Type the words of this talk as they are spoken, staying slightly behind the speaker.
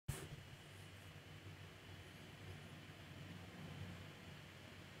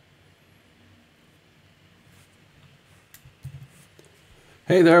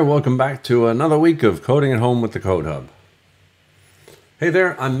Hey there, welcome back to another week of Coding at Home with the Code Hub. Hey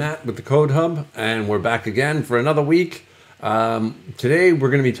there, I'm Matt with the Code Hub, and we're back again for another week. Today we're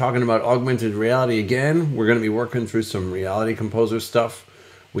going to be talking about augmented reality again. We're going to be working through some Reality Composer stuff.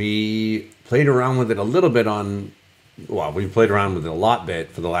 We played around with it a little bit we played around with it a lot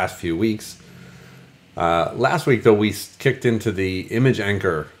for the last few weeks. Last week though, we kicked into the image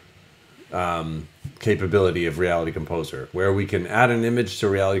anchor capability of Reality Composer, where we can add an image to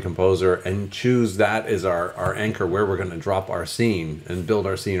Reality Composer and choose that as our anchor where we're going to drop our scene and build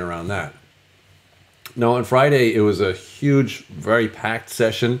our scene around that. Now on Friday, it was a huge, very packed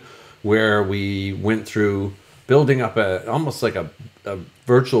session where we went through building up almost like a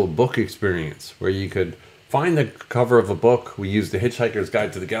virtual book experience where you could find the cover of a book. We used The Hitchhiker's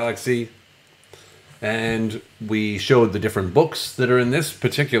Guide to the Galaxy, and we showed the different books that are in this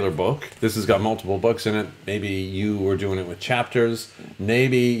particular book. This has got multiple books in it. Maybe you were doing it with chapters.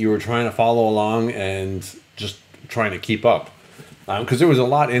 Maybe you were trying to follow along and just trying to keep up, because there was a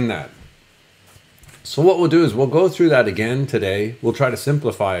lot in that. So what we'll do is we'll go through that again today. We'll try to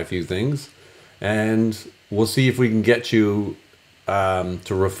simplify a few things, and we'll see if we can get you to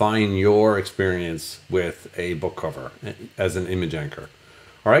refine your experience with a book cover as an image anchor.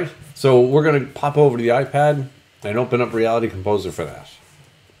 All right, so we're going to pop over to the iPad and open up Reality Composer for that.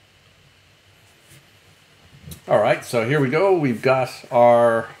 All right, so here we go. We've got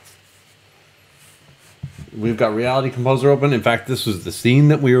Reality Composer open. In fact, this was the scene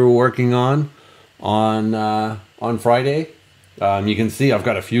that we were working on Friday. You can see I've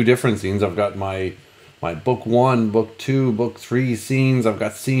got a few different scenes. I've got my book 1, book 2, book 3 scenes. I've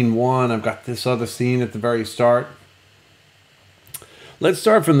got scene 1. I've got this other scene at the very start. Let's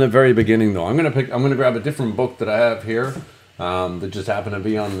start from the very beginning, though. I'm gonna grab a different book that I have here that just happened to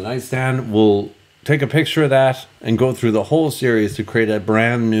be on the nightstand. We'll take a picture of that and go through the whole series to create a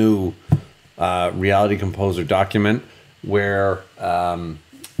brand new Reality Composer document where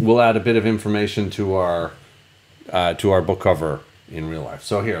we'll add a bit of information to our book cover in real life.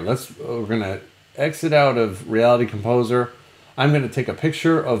 So here, we're gonna exit out of Reality Composer. I'm gonna take a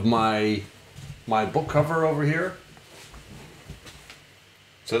picture of my book cover over here.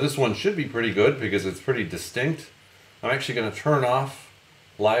 So this one should be pretty good because it's pretty distinct. I'm actually going to turn off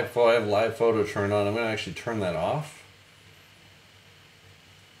live photo. I have live photo turned on. I'm going to actually turn that off.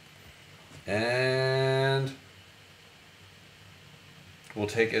 And we'll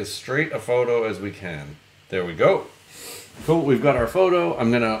take as straight a photo as we can. There we go. Cool, we've got our photo.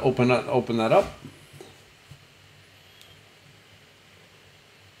 I'm going to open that up.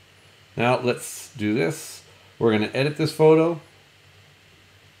 Now let's do this. We're going to edit this photo.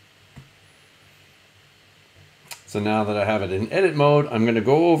 So now that I have it in edit mode, I'm going to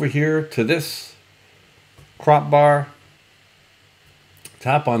go over here to this crop bar,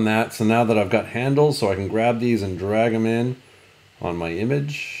 tap on that. So now that I've got handles, so I can grab these and drag them in on my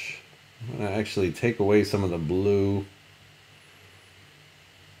image. I'm going to actually take away some of the blue.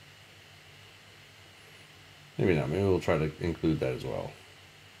 Maybe not, maybe we'll try to include that as well.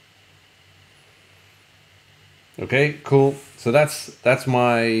 Okay, cool. So that's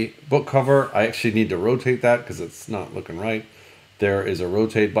my book cover. I actually need to rotate that because it's not looking right. There is a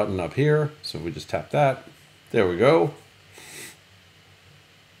rotate button up here. So we just tap that. There we go.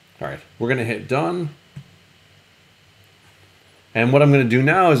 All right, we're going to hit done. And what I'm going to do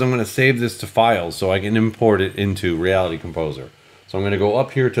now is I'm going to save this to files so I can import it into Reality Composer. So I'm going to go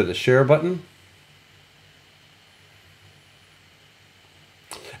up here to the share button.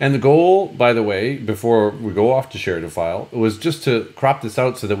 And the goal, by the way, before we go off to share to file, was just to crop this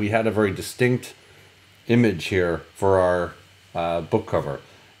out so that we had a very distinct image here for our book cover.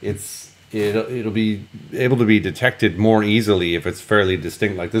 It'll be able to be detected more easily if it's fairly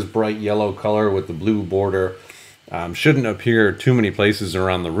distinct. Like this bright yellow color with the blue border shouldn't appear too many places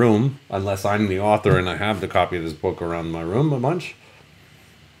around the room, unless I'm the author and I have the copy of this book around my room a bunch.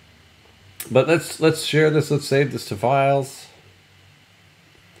 But let's share this. Let's save this to files.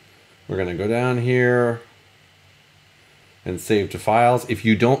 We're going to go down here and save to files. If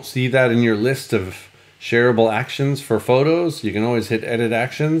you don't see that in your list of shareable actions for photos, you can always hit edit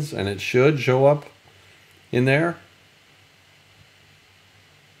actions and it should show up in there.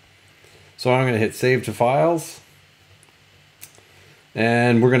 So I'm going to hit save to files.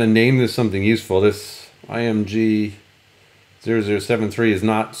 And we're going to name this something useful. This IMG 0073 is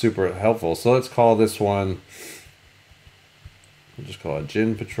not super helpful. So let's call this one, we'll just call it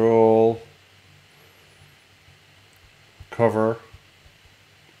Gin Patrol cover.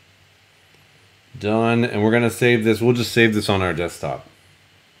 Done. And we're going to save this. We'll just save this on our desktop.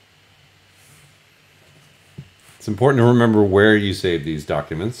 It's important to remember where you save these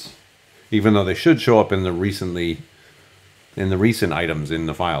documents, even though they should show up in the recent items in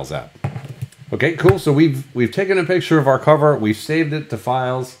the Files app. Okay, cool. So we've taken a picture of our cover, we've saved it to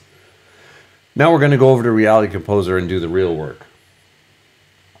Files. Now we're going to go over to Reality Composer and do the real work.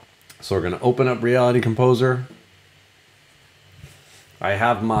 So we're going to open up Reality Composer. I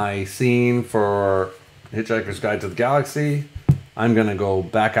have my scene for Hitchhiker's Guide to the Galaxy. I'm going to go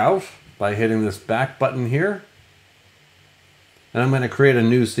back out by hitting this back button here. And I'm going to create a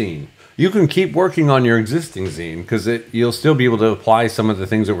new scene. You can keep working on your existing scene because you'll still be able to apply some of the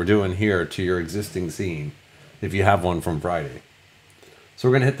things that we're doing here to your existing scene if you have one from Friday. So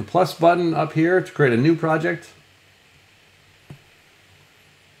we're going to hit the plus button up here to create a new project.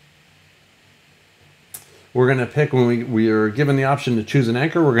 We're going to pick, when we are given the option to choose an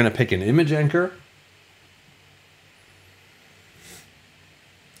anchor, we're going to pick an image anchor.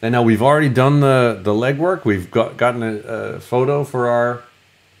 And now we've already done the legwork. We've gotten a photo for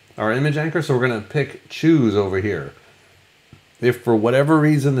our image anchor, so we're going to pick choose over here. If for whatever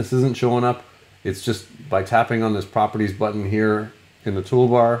reason this isn't showing up, it's just by tapping on this properties button here in the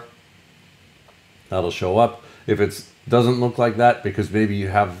toolbar. That'll show up. If it doesn't look like that because maybe you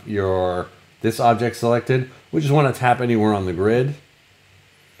have this object selected, we just want to tap anywhere on the grid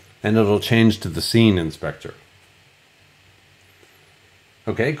and it'll change to the scene inspector.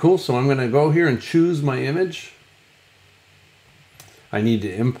 Okay, cool. So I'm going to go here and choose my image. I need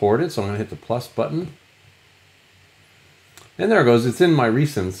to import it, so I'm going to hit the plus button. And there it goes. It's in my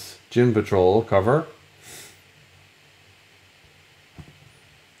recents Gin Patrol cover.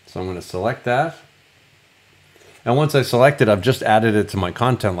 So I'm going to select that. And once I select it, I've just added it to my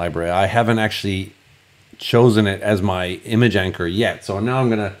content library. I haven't actually chosen it as my image anchor yet. So now I'm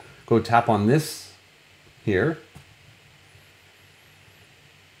going to go tap on this here.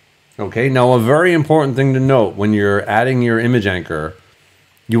 Okay, now a very important thing to note when you're adding your image anchor,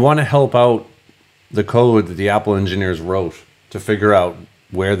 you want to help out the code that the Apple engineers wrote to figure out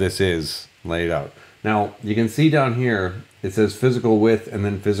where this is laid out. Now, you can see down here, it says physical width and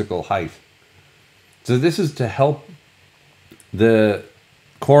then physical height. So this is to help the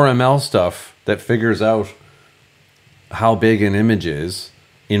core ML stuff that figures out how big an image is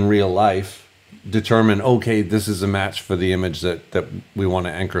in real life determine, okay, this is a match for the image that we want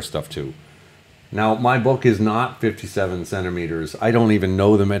to anchor stuff to. Now, my book is not 57 centimeters. I don't even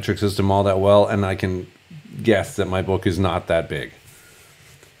know the metric system all that well, and I can guess that my book is not that big.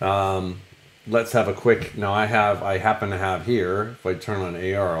 Let's have a quick, now I happen to have here, if I turn on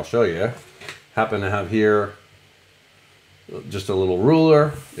AR, I'll show you, happen to have here just a little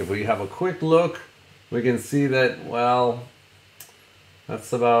ruler. If we have a quick look, we can see that, well,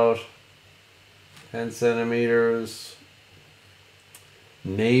 that's about 10 centimeters,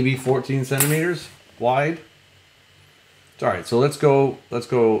 maybe 14 centimeters wide. All right, so let's go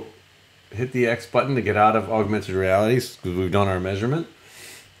hit the X button to get out of augmented realities because we've done our measurement.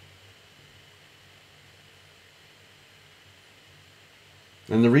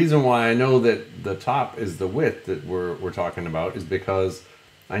 And the reason why I know that the top is the width that we're talking about is because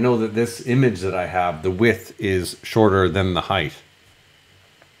I know that this image that I have, the width is shorter than the height.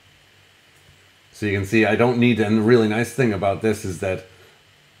 So you can see I don't need to, and the really nice thing about this is that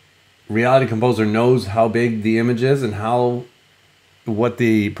Reality Composer knows how big the image is and what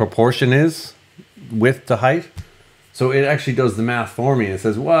the proportion is, width to height. So it actually does the math for me. It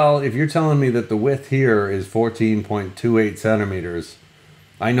says, well, if you're telling me that the width here is 14.28 centimeters,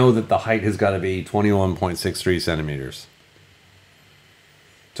 I know that the height has got to be 21.63 centimeters.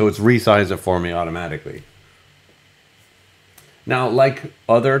 So it's resized it for me automatically. Now, like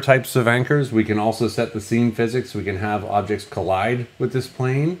other types of anchors, we can also set the scene physics. We can have objects collide with this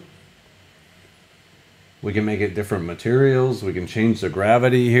plane. We can make it different materials. We can change the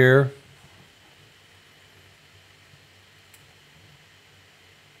gravity here.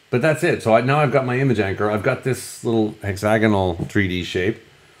 But that's it. So now I've got my image anchor. I've got this little hexagonal 3D shape.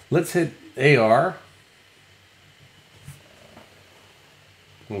 Let's hit AR.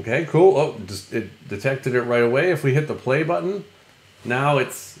 Okay, cool. Oh, it detected it right away. If we hit the play button, now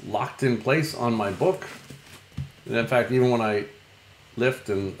it's locked in place on my book. And in fact, even when I lift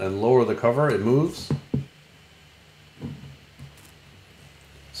and lower the cover, it moves.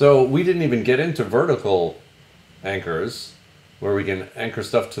 So we didn't even get into vertical anchors where we can anchor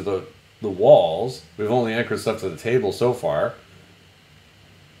stuff to the walls. We've only anchored stuff to the table so far.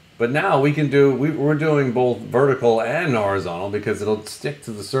 But now we can we're doing both vertical and horizontal because it'll stick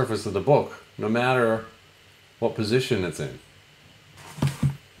to the surface of the book no matter what position it's in.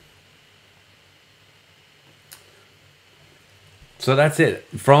 So that's it.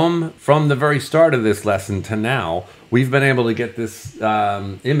 From the very start of this lesson to now, we've been able to get this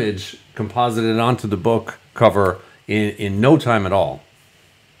image composited onto the book cover in no time at all.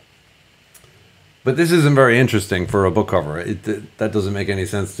 But this isn't very interesting for a book cover. That doesn't make any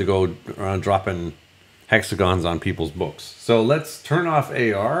sense to go around dropping hexagons on people's books. So let's turn off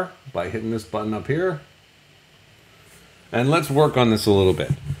AR by hitting this button up here. And let's work on this a little bit.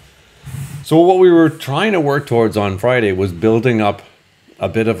 So what we were trying to work towards on Friday was building up a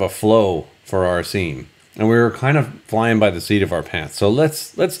bit of a flow for our scene. And we were kind of flying by the seat of our pants. So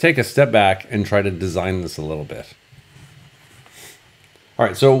let's take a step back and try to design this a little bit. All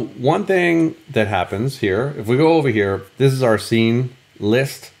right, so one thing that happens here, if we go over here, this is our scene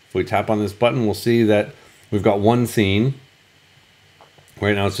list. If we tap on this button, we'll see that we've got one scene.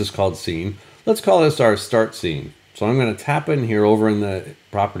 Right now it's just called scene. Let's call this our start scene. So I'm going to tap in here over in the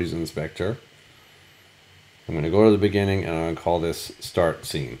properties inspector. I'm going to go to the beginning and I'm going to call this start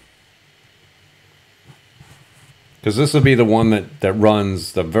scene. Because this will be the one that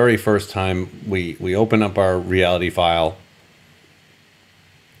runs the very first time we open up our reality file.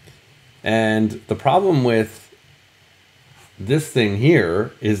 And the problem with this thing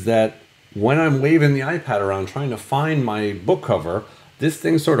here is that when I'm waving the iPad around trying to find my book cover, this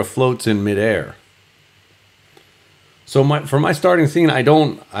thing sort of floats in midair. So for my starting scene, I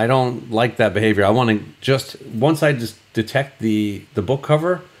don't like that behavior. I want to once I just detect the book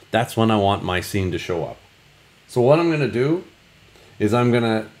cover, that's when I want my scene to show up. So what I'm going to do is I'm going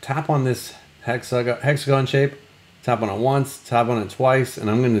to tap on this hexagon shape, tap on it once, tap on it twice, and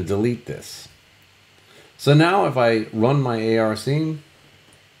I'm going to delete this. So now if I run my AR scene,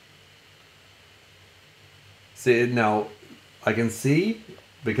 see now I can see,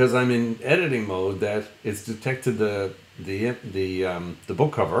 because I'm in editing mode, that it's detected the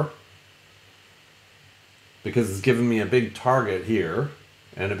book cover, because it's given me a big target here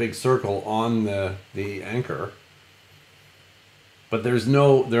and a big circle on the anchor. But there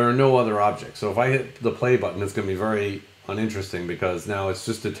are no other objects. So if I hit the play button, it's going to be very uninteresting because now it's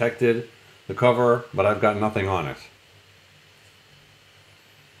just detected the cover, but I've got nothing on it.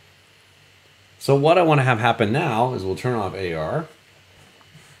 So what I want to have happen now is we'll turn off AR.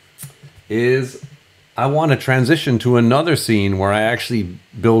 Is I want to transition to another scene where I actually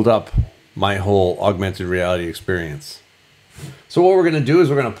build up my whole augmented reality experience. So what we're going to do is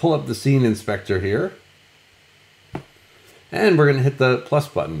we're going to pull up the scene inspector here. And we're going to hit the plus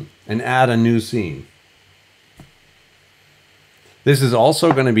button and add a new scene. This is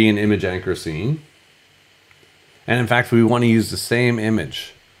also going to be an image anchor scene. And in fact, we want to use the same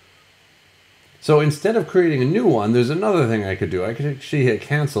image. So instead of creating a new one, there's another thing I could do. I could actually hit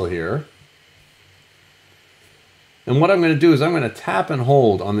cancel here. And what I'm going to do is I'm going to tap and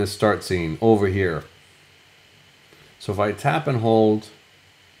hold on this start scene over here. So if I tap and hold,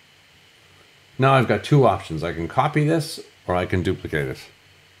 now I've got two options. I can copy this or I can duplicate it.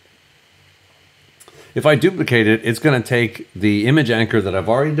 If I duplicate it, it's going to take the image anchor that I've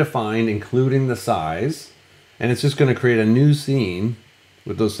already defined, including the size, and it's just going to create a new scene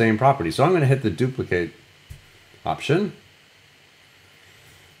with those same properties. So I'm going to hit the duplicate option.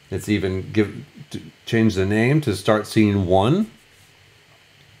 It's even change the name to start scene 1.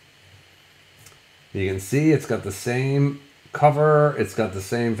 You can see it's got the same cover, it's got the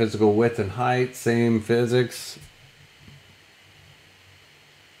same physical width and height, same physics.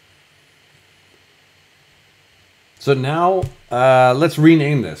 So now let's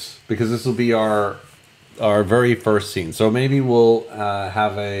rename this, because this will be our very first scene. So maybe we'll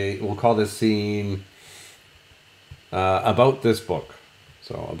we'll call this scene about this book.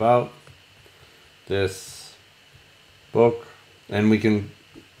 So about this book, and we can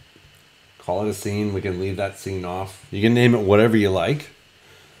call it a scene. We can leave that scene off. You can name it whatever you like.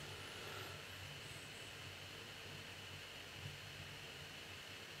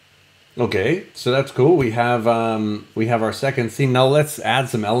 Okay, so that's cool. We have our second scene. Now let's add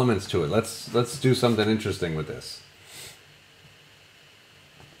some elements to it. Let's do something interesting with this.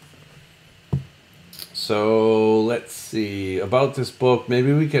 So let's see, about this book,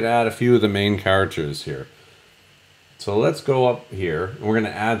 maybe we could add a few of the main characters here. So let's go up here and we're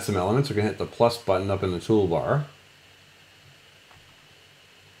going to add some elements. We're going to hit the plus button up in the toolbar.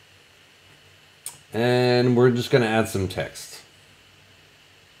 And we're just going to add some text.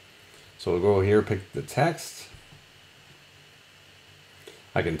 So we'll go here, pick the text.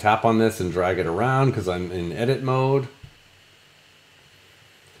 I can tap on this and drag it around because I'm in edit mode.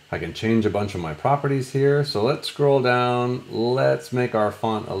 I can change a bunch of my properties here. So let's scroll down. Let's make our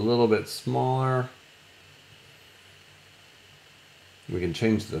font a little bit smaller. We can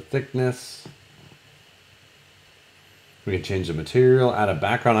change the thickness. We can change the material, add a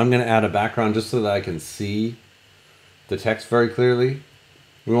background. I'm going to add a background just so that I can see the text very clearly.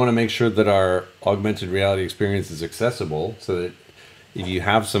 We want to make sure that our augmented reality experience is accessible so that if you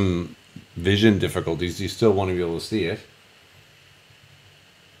have some vision difficulties, you still want to be able to see it.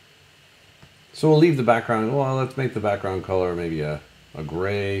 So we'll leave the background. Well, let's make the background color maybe a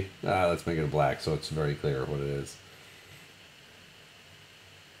gray. Let's make it a black so it's very clear what it is.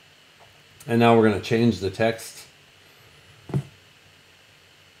 And now we're going to change the text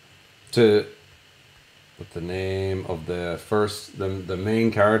to put the name of the main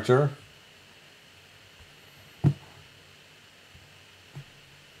character.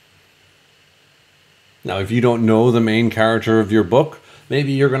 Now, if you don't know the main character of your book,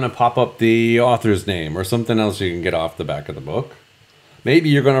 maybe you're going to pop up the author's name or something else you can get off the back of the book. Maybe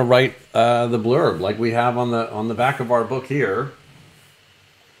you're going to write the blurb like we have on the back of our book here.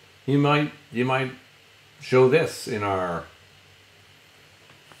 You might show this in our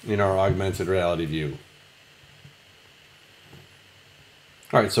augmented reality view.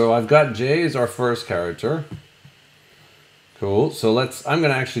 All right, so I've got Jay as our first character. Cool. So I'm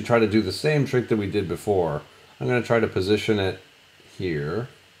going to actually try to do the same trick that we did before. I'm going to try to position it here.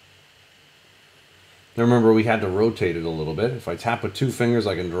 Now remember, we had to rotate it a little bit. If I tap with 2 fingers,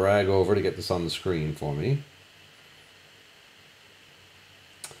 I can drag over to get this on the screen for me.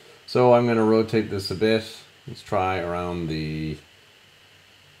 So I'm going to rotate this a bit. Let's try around the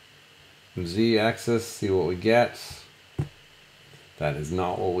Z-axis, see what we get. That is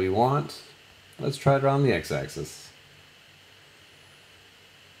not what we want. Let's try it around the X-axis.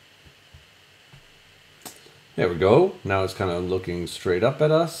 There we go. Now it's kind of looking straight up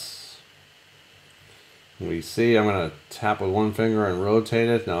at us. We see I'm going to tap with 1 finger and rotate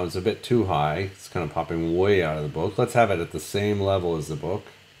it. Now it's a bit too high. It's kind of popping way out of the book. Let's have it at the same level as the book.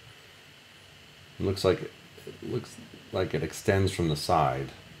 It looks like it extends from the side.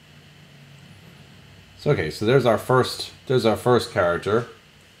 So okay, so there's our first character.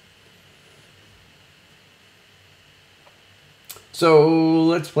 So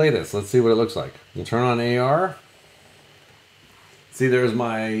let's play this. Let's see what it looks like. We'll turn on AR. See, there's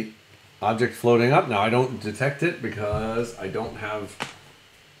my object floating up. Now I don't detect it because I don't have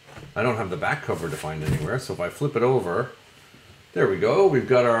the back cover defined anywhere. So if I flip it over, there we go. We've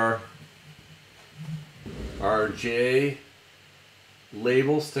got our J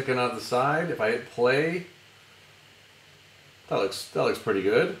label sticking out the side. If I hit play, that looks pretty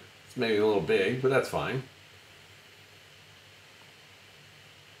good. It's maybe a little big, but that's fine.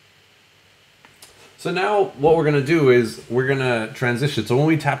 So now what we're going to do is we're going to transition. So when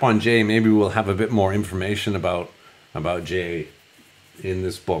we tap on J, maybe we'll have a bit more information about J in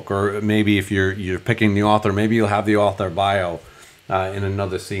this book. Or maybe if you're picking the author, maybe you'll have the author bio in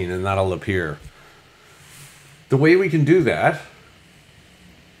another scene, and that'll appear. The way we can do that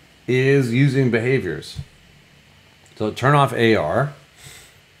is using behaviors. So turn off AR.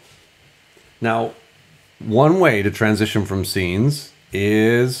 Now, one way to transition from scenes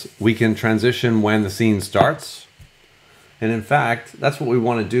is we can transition when the scene starts. And in fact, that's what we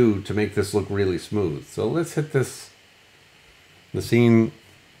want to do to make this look really smooth. So let's hit the scene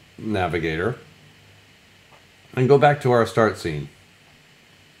navigator and go back to our start scene.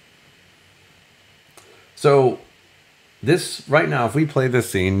 So this right now, if we play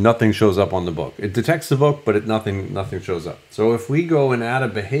this scene, nothing shows up on the book. It detects the book, but nothing shows up. So if we go and add a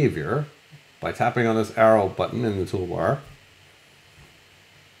behavior by tapping on this arrow button in the toolbar,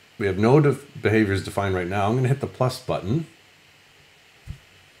 we have no behaviors defined right now. I'm going to hit the plus button.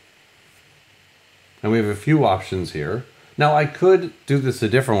 And we have a few options here. Now I could do this a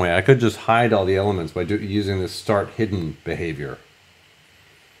different way. I could just hide all the elements by using this start hidden behavior.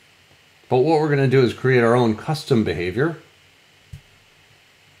 But what we're going to do is create our own custom behavior.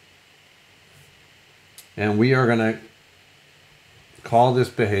 And we are going to call this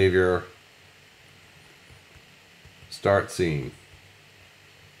behavior start scene.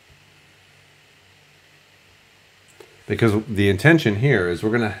 Because the intention here is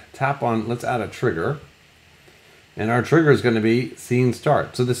we're going to tap on, let's add a trigger. And our trigger is going to be scene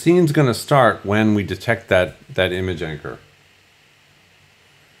start. So the scene's going to start when we detect that image anchor.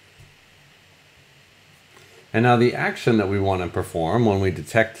 And now the action that we want to perform when we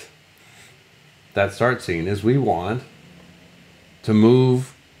detect that start scene is we want to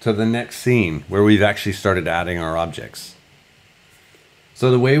move to the next scene where we've actually started adding our objects.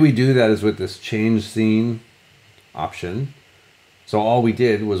 So the way we do that is with this change scene option. So all we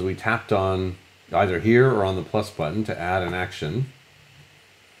did was we tapped on either here or on the plus button to add an action.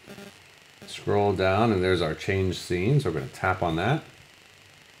 Scroll down and there's our change scene. So we're going to tap on that.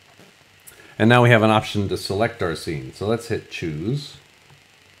 And now we have an option to select our scene. So let's hit choose.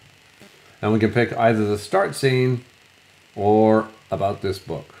 And we can pick either the start scene or about this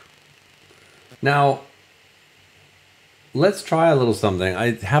book. Now, let's try a little something.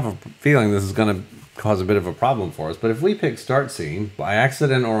 I have a feeling this is going to cause a bit of a problem for us. But if we pick start scene by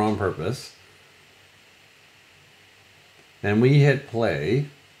accident or on purpose, and we hit play,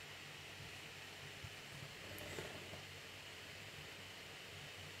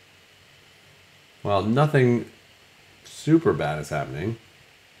 well, nothing super bad is happening.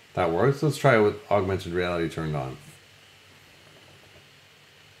 That works. Let's try it with augmented reality turned on.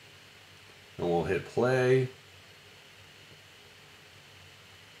 And we'll hit play.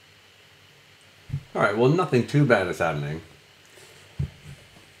 All right, well, nothing too bad is happening.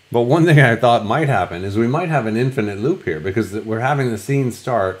 But one thing I thought might happen is we might have an infinite loop here, because we're having the scene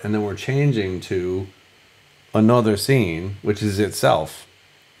start and then we're changing to another scene, which is itself.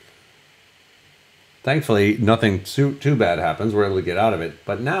 Thankfully, nothing too bad happens. We're able to get out of it.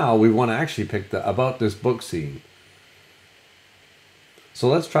 But now we want to actually pick the about this book scene. So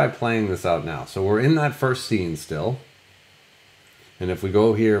let's try playing this out now. So we're in that first scene still. And if we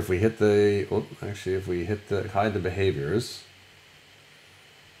go here, if we hit the, if we hit the hide the behaviors,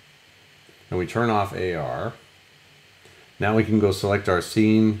 and we turn off AR, now we can go select our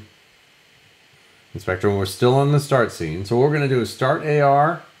scene inspector, and we're still on the start scene. So what we're going to do is start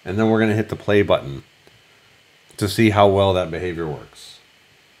AR, and then we're going to hit the play button to see how well that behavior works.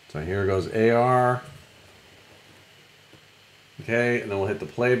 So here goes AR. Okay, and then we'll hit the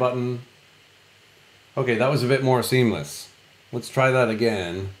play button. Okay, that was a bit more seamless. Let's try that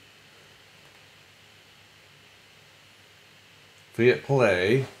again. If we hit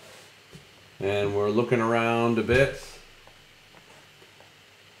play, and we're looking around a bit,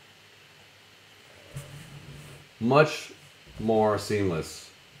 much more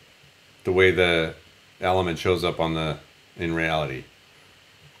seamless the way the element shows up on the in reality.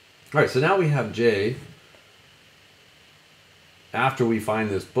 All right, so now we have Jay. After we find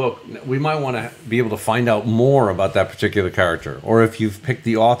this book, we might want to be able to find out more about that particular character. Or if you've picked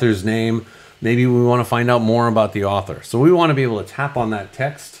the author's name, maybe we want to find out more about the author. So we want to be able to tap on that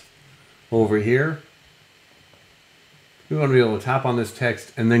text over here. We want to be able to tap on this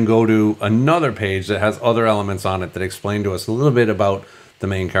text and then go to another page that has other elements on it that explain to us a little bit about the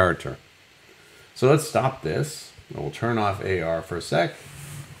main character. So let's stop this. We'll turn off AR for a sec.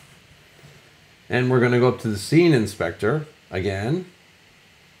 And we're going to go up to the scene inspector again.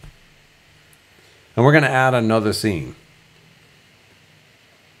 And we're going to add another scene.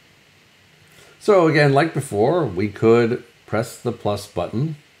 So again, like before, we could press the plus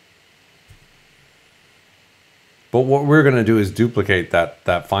button. But what we're going to do is duplicate that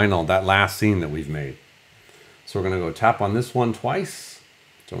last scene that we've made. So we're going to go tap on this one twice.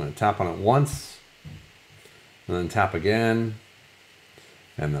 So I'm going to tap on it once. And then tap again.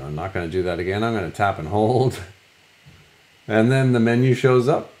 And then I'm not going to do that again. I'm going to tap and hold. And then the menu shows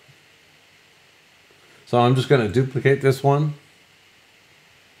up. So I'm just going to duplicate this one.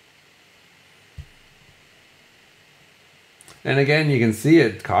 And again, you can see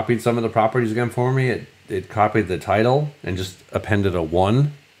it copied some of the properties again for me. It copied the title and just appended a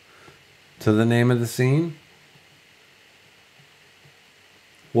 1 to the name of the scene.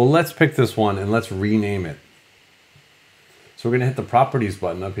 Well, let's pick this one and let's rename it. So we're going to hit the properties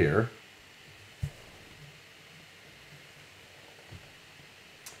button up here.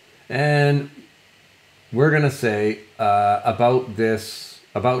 And we're going to say about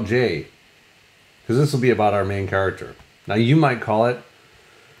Jay, because this will be about our main character. Now you might call it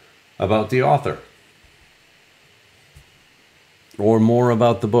about the author, or more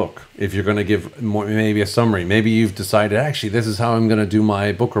about the book. If you're going to give maybe a summary, maybe you've decided, actually, this is how I'm going to do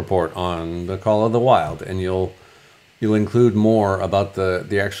my book report on The Call of the Wild, and you'll include more about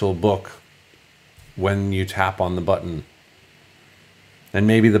the actual book when you tap on the button. And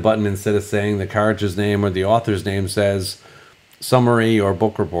maybe the button, instead of saying the character's name or the author's name, says summary or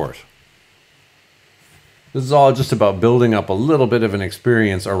book report. This is all just about building up a little bit of an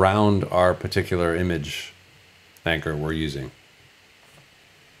experience around our particular image anchor we're using.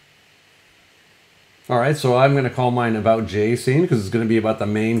 All right, so I'm going to call mine About Jay scene because it's going to be about the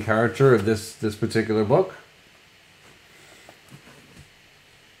main character of this particular book.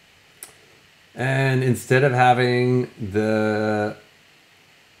 And instead of having the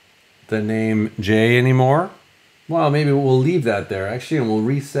name Jay anymore, well, maybe we'll leave that there actually, and we'll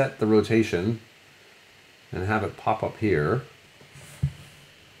reset the rotation and have it pop up here.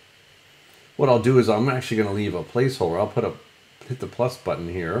 What I'll do is I'm actually going to leave a placeholder. I'll hit the plus button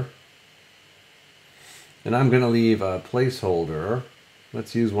here, and I'm going to leave a placeholder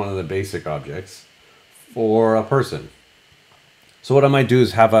Let's use one of the basic objects for a person. So what I might do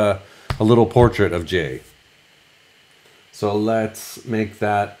is have a little portrait of Jay. So let's make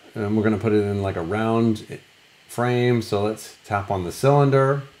that, and we're going to put it in like a round frame. So let's tap on the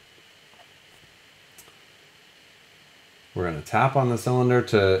cylinder. We're going to tap on the cylinder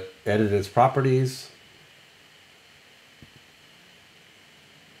to edit its properties.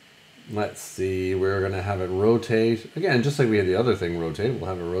 Let's see, we're going to have it rotate. Again, just like we had the other thing rotate, we'll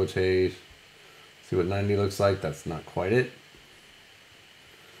have it rotate. See what 90 looks like. That's not quite it.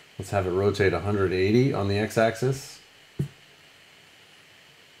 Let's have it rotate 180 on the x-axis.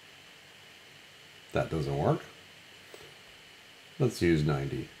 That doesn't work. Let's use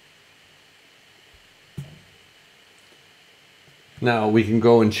 90. Now we can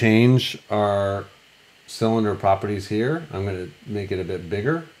go and change our cylinder properties here. I'm going to make it a bit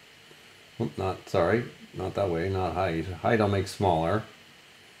bigger. Not that way, not height. Height I'll make smaller.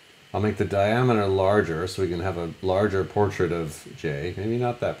 I'll make the diameter larger so we can have a larger portrait of Jay. Maybe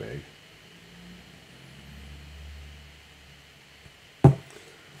not that big.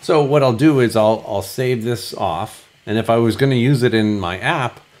 So what I'll do is I'll save this off. And if I was going to use it in my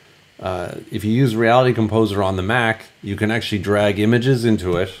app, if you use Reality Composer on the Mac, you can actually drag images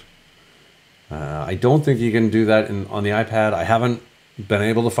into it. I don't think you can do that on the iPad. I haven't been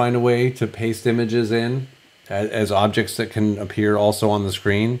able to find a way to paste images in as objects that can appear also on the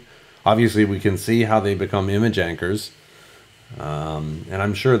screen. Obviously, we can see how they become image anchors. And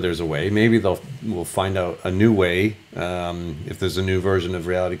I'm sure there's a way. Maybe we'll find out a new way if there's a new version of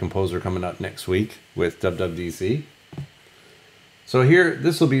Reality Composer coming out next week with WWDC. So here,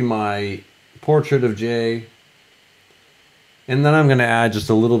 this will be my portrait of Jay. And then I'm going to add just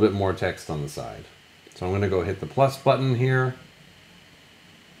a little bit more text on the side. So I'm going to go hit the plus button here.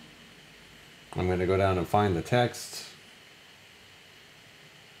 I'm going to go down and find the text.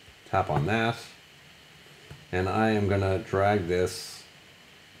 Tap on that. And I am going to drag this.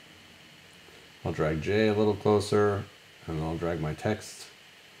 I'll drag Jay a little closer. And I'll drag my text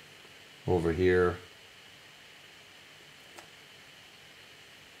over here.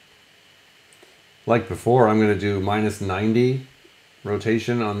 Like before, I'm going to do minus 90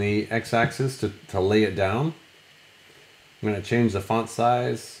 rotation on the x-axis to lay it down. I'm going to change the font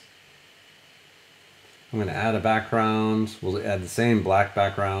size. I'm going to add a background. We'll add the same black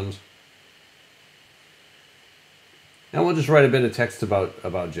background. And we'll just write a bit of text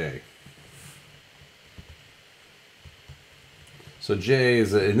about Jay. So Jay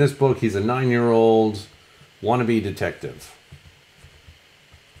is, in this book, he's a 9-year-old wannabe detective.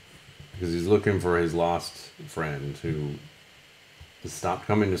 Because he's looking for his lost friend who has stopped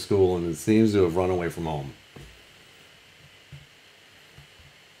coming to school and seems to have run away from home.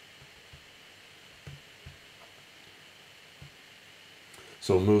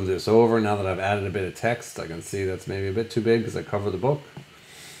 So we'll move this over. Now that I've added a bit of text, I can see that's maybe a bit too big because I cover the book.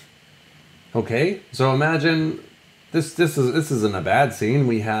 Okay, so imagine this isn't a bad scene.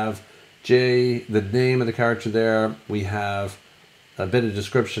 We have Jay, the name of the character there. We have a bit of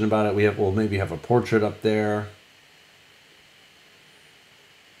description about it. We'll maybe have a portrait up there.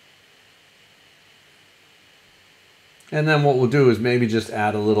 And then what we'll do is maybe just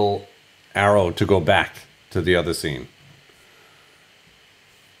add a little arrow to go back to the other scene.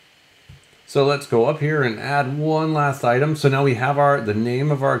 So let's go up here and add one last item. So now we have the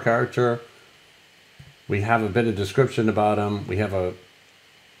name of our character. We have a bit of description about him. We have a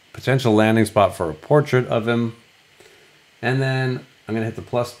potential landing spot for a portrait of him. And then I'm going to hit the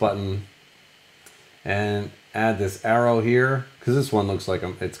plus button and add this arrow here because this one looks like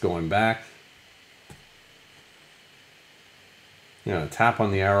it's going back. I'm going to tap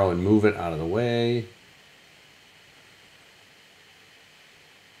on the arrow and move it out of the way.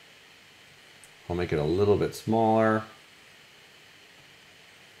 I'll make it a little bit smaller.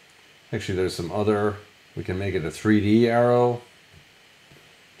 Actually, there's some other, we can make it a 3D arrow.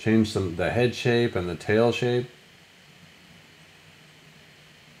 Change the head shape and the tail shape.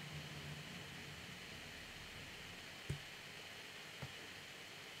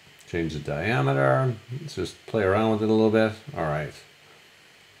 Change the diameter. Let's just play around with it a little bit. All right.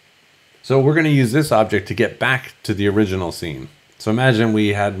 So we're going to use this object to get back to the original scene. So imagine we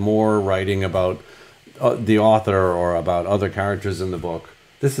had more writing about the author or about other characters in the book.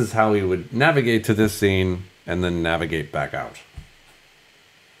 This is how we would navigate to this scene and then navigate back out.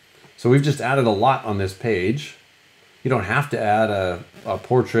 So we've just added a lot on this page. You don't have to add a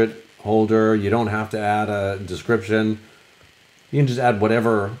portrait holder. You don't have to add a description. You can just add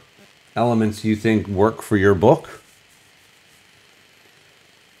whatever elements you think work for your book.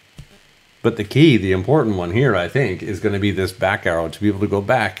 But the key, the important one here, I think, is going to be this back arrow to be able to go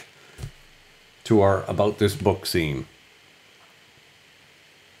back to our about this book scene.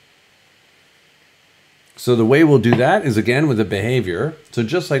 So the way we'll do that is again with the behavior. So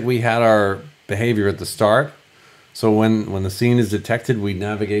just like we had our behavior at the start. So when the scene is detected, we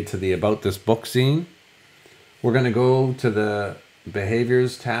navigate to the about this book scene. We're going to go to the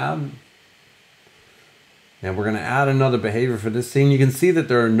behaviors tab. And we're going to add another behavior for this scene. You can see that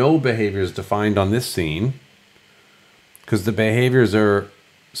there are no behaviors defined on this scene because the behaviors are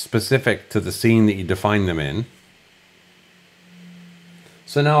specific to the scene that you define them in.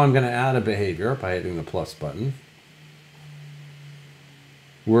 So now I'm going to add a behavior by hitting the plus button.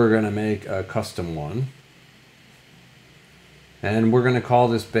 We're going to make a custom one. And we're going to call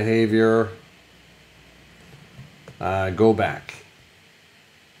this behavior go back.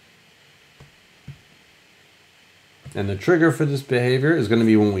 And the trigger for this behavior is going to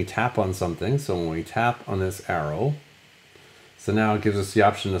be when we tap on something. So when we tap on this arrow. So now it gives us the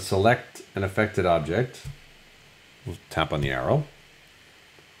option to select an affected object. We'll tap on the arrow.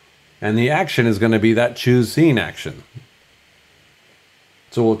 And the action is going to be that choose scene action.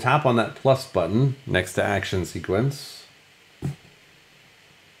 So we'll tap on that plus button next to action sequence.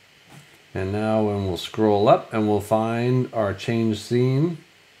 And now when we'll scroll up and we'll find our change scene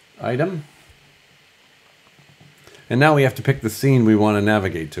item. And now we have to pick the scene we want to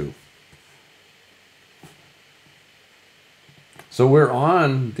navigate to. So we're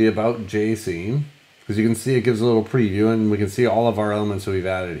on the About J scene, because you can see it gives a little preview and we can see all of our elements that we've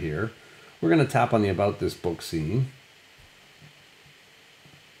added here. We're going to tap on the About This Book scene.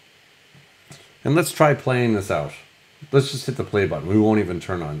 And let's try playing this out. Let's just hit the play button. We won't even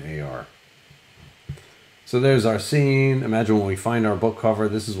turn on AR. So there's our scene. Imagine when we find our book cover,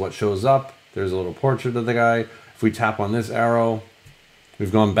 this is what shows up. There's a little portrait of the guy. If we tap on this arrow,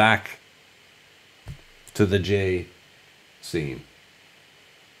 we've gone back to the J scene.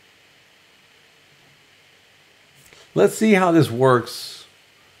 Let's see how this works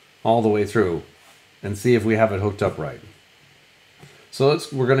all the way through and see if we have it hooked up right. So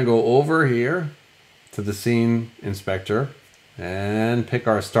we're going to go over here to the scene inspector and pick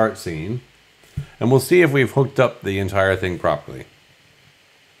our start scene. And we'll see if we've hooked up the entire thing properly.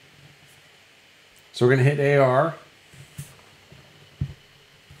 So we're going to hit AR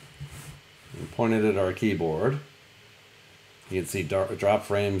and point it at our keyboard. You can see drop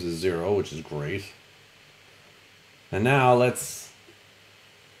frames is 0, which is great. And now let's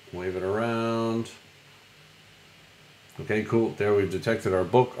wave it around. Okay, cool. There we've detected our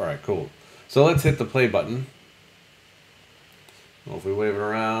book. All right, cool. So let's hit the play button. Well, if we wave it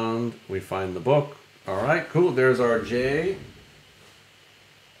around, we find the book. All right, cool. There's our J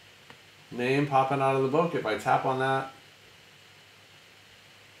name popping out of the book. If I tap on that,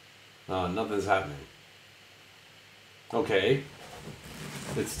 nothing's happening. Okay.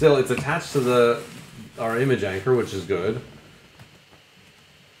 It's attached to our image anchor, which is good.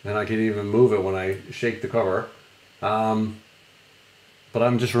 And I can even move it when I shake the cover. But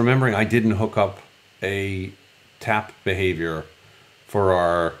I'm just remembering I didn't hook up a tap behavior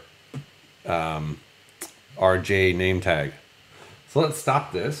for our J name tag. So let's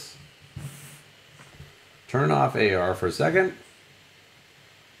stop this. Turn off AR for a second.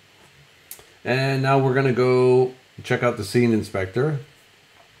 And now we're going to go check out the scene inspector.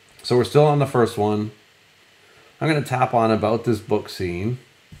 So we're still on the first one. I'm going to tap on About This Book scene.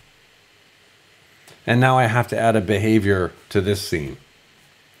 And now I have to add a behavior to this scene.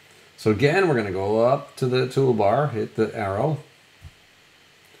 So again, we're going to go up to the toolbar, hit the arrow.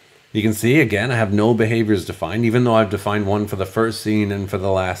 You can see, again, I have no behaviors defined, even though I've defined one for the first scene and for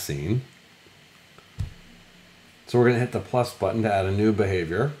the last scene. So we're going to hit the plus button to add a new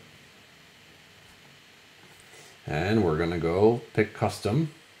behavior. And we're going to go pick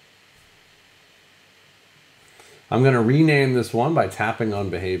custom. I'm going to rename this one by tapping on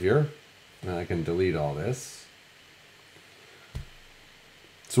behavior. And I can delete all this.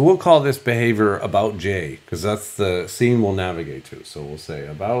 So we'll call this behavior About J, because that's the scene we'll navigate to. So we'll say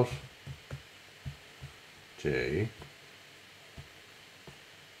About J.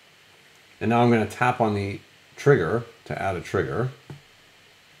 And now I'm going to tap on the trigger to add a trigger.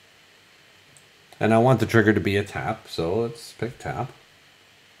 And I want the trigger to be a tap, so let's pick tap.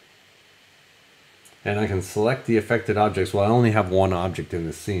 And I can select the affected objects. Well, I only have one object in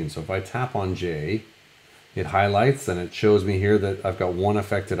this scene. So if I tap on J, it highlights and it shows me here that I've got one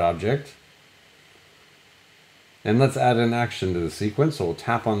affected object. And let's add an action to the sequence. So we'll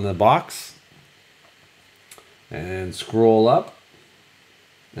tap on the box and scroll up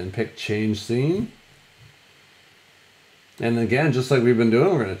and pick change scene. And again, just like we've been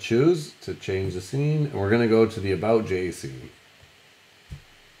doing, we're going to choose to change the scene, and we're going to go to the About J scene.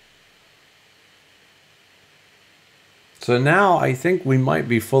 So now I think we might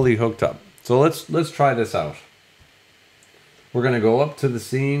be fully hooked up. So let's try this out. We're going to go up to the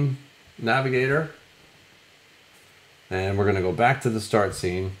scene navigator, and we're going to go back to the start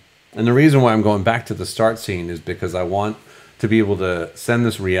scene. And the reason why I'm going back to the start scene is because I want to be able to send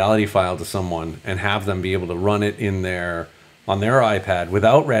this reality file to someone and have them be able to run it in on their iPad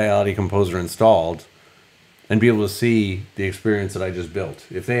without Reality Composer installed and be able to see the experience that I just built.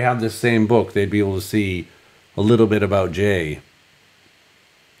 If they have this same book, they'd be able to see a little bit about Jay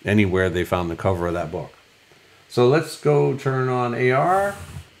anywhere they found the cover of that book. So let's go turn on AR.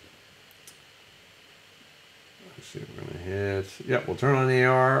 Let's see, we're going to hit, yep, we'll turn on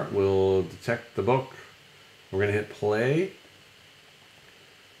AR. We'll detect the book. We're going to hit play.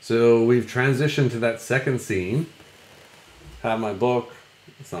 So we've transitioned to that second scene. Have my book.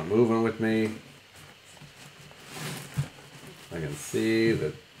 It's not moving with me. I can see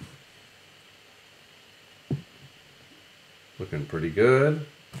that looking pretty good.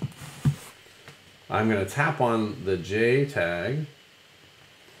 I'm going to tap on the J tag,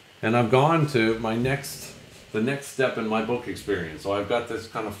 and I've gone to the next step in my book experience. So I've got this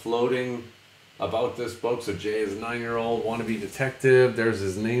kind of floating about this book. So Jay is a 9-year-old wannabe detective. There's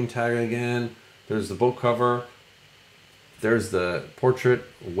his name tag again. There's the book cover. There's the portrait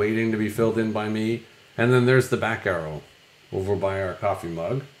waiting to be filled in by me. And then there's the back arrow over by our coffee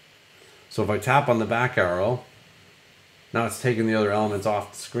mug. So if I tap on the back arrow, now it's taking the other elements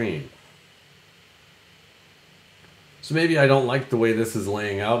off the screen. So maybe I don't like the way this is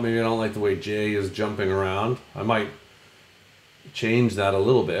laying out. Maybe I don't like the way Jay is jumping around. I might change that a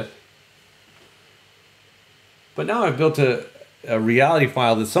little bit. But now I've built a reality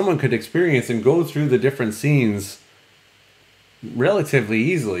file that someone could experience and go through the different scenes relatively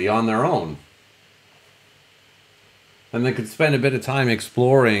easily on their own. And they could spend a bit of time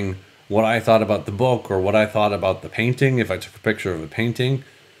exploring what I thought about the book or what I thought about the painting, if I took a picture of a painting.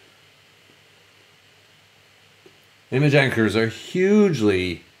 Image anchors are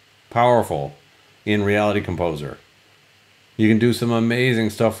hugely powerful in Reality Composer. You can do some amazing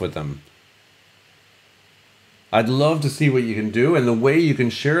stuff with them. I'd love to see what you can do, and the way you can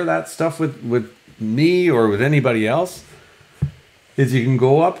share that stuff with me or with anybody else is you can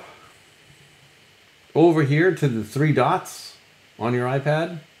go up over here to the 3 dots on your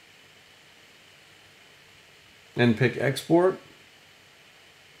iPad and pick export.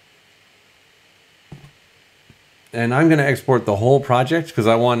 And I'm going to export the whole project because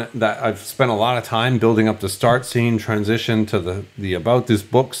I want that. I've spent a lot of time building up the start scene, transition to the about this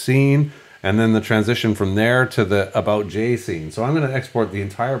book scene, and then the transition from there to the about Jay scene. So I'm going to export the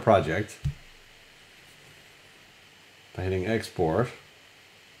entire project by hitting export.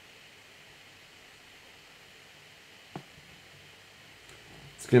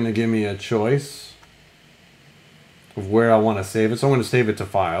 It's going to give me a choice of where I want to save it. So I'm going to save it to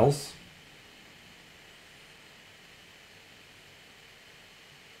files.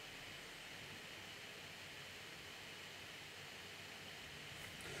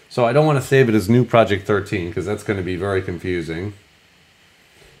 So I don't want to save it as new project 13 because that's going to be very confusing.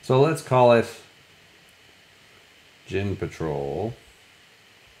 So let's call it Gin Patrol.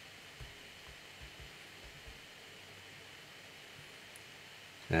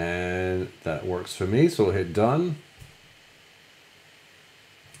 And that works for me, so we'll hit done.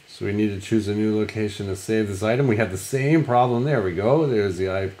 So we need to choose a new location to save this item. We have the same problem. There we go. There's the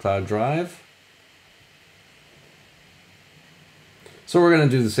iCloud Drive. So we're going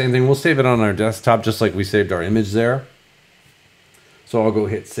to do the same thing. We'll save it on our desktop just like we saved our image there. So I'll go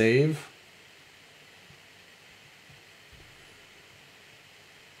hit save.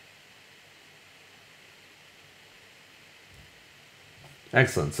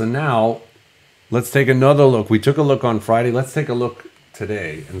 Excellent. So now let's take another look. We took a look on Friday. Let's take a look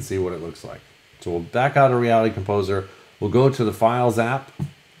today and see what it looks like. So we'll back out of Reality Composer. We'll go to the Files app.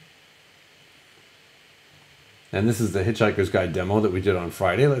 And this is the Hitchhiker's Guide demo that we did on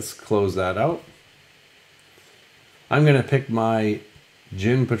Friday. Let's close that out. I'm going to pick my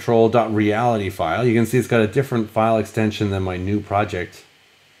ginpatrol.reality file. You can see it's got a different file extension than my new project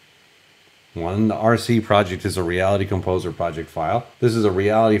one. The RC project is a Reality Composer project file. This is a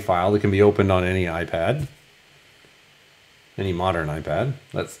reality file that can be opened on any iPad, any modern iPad.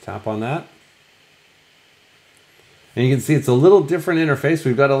 Let's tap on that. And you can see it's a little different interface.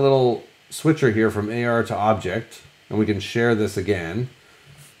 We've got a little switcher here from AR to object, and we can share this again.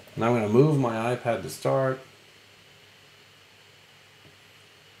 And I'm going to move my iPad to start.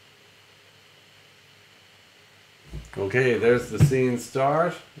 Okay, there's the scene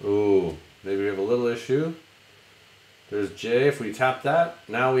start. Ooh, maybe we have a little issue. There's J. If we tap that,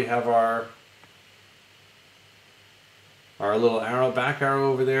 now we have our little arrow, back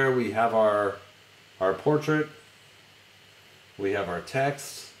arrow over there. We have our portrait. We have our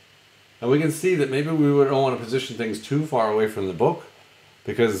text. And we can see that maybe we don't want to position things too far away from the book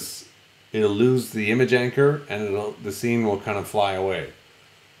because it'll lose the image anchor and the scene will kind of fly away.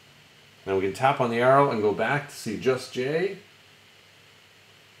 Now we can tap on the arrow and go back to see just J.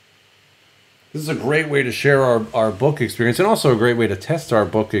 This is a great way to share our book experience and also a great way to test our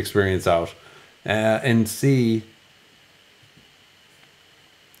book experience out and see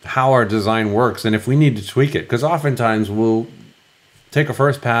how our design works and if we need to tweak it. Because oftentimes we'll take a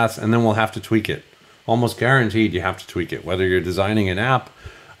first pass and then we'll have to tweak it. Almost guaranteed you have to tweak it, whether you're designing an app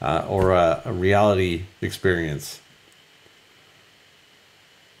or a reality experience.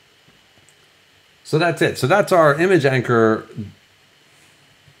 So that's it. So that's our image anchor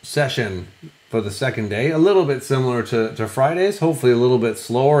session for the second day. A little bit similar to Fridays, hopefully a little bit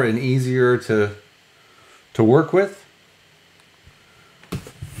slower and easier to work with.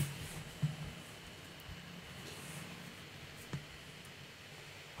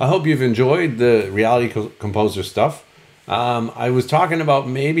 I hope you've enjoyed the Reality Composer stuff. I was talking about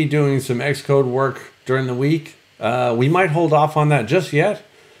maybe doing some Xcode work during the week. We might hold off on that just yet.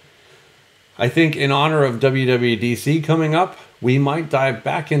 I think in honor of WWDC coming up, we might dive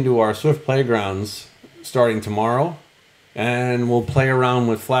back into our Swift playgrounds starting tomorrow. And we'll play around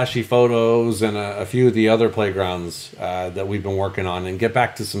with flashy photos and a few of the other playgrounds that we've been working on and get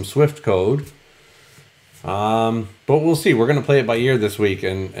back to some Swift code. But we'll see. We're going to play it by ear this week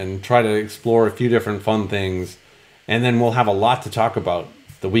and try to explore a few different fun things. And then we'll have a lot to talk about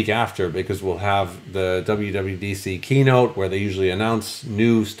the week after because we'll have the WWDC keynote where they usually announce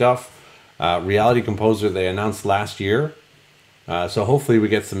new stuff. Reality Composer they announced last year. So hopefully we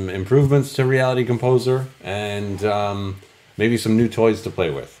get some improvements to Reality Composer and maybe some new toys to play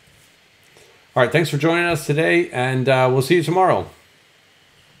with. All right, thanks for joining us today, and we'll see you tomorrow.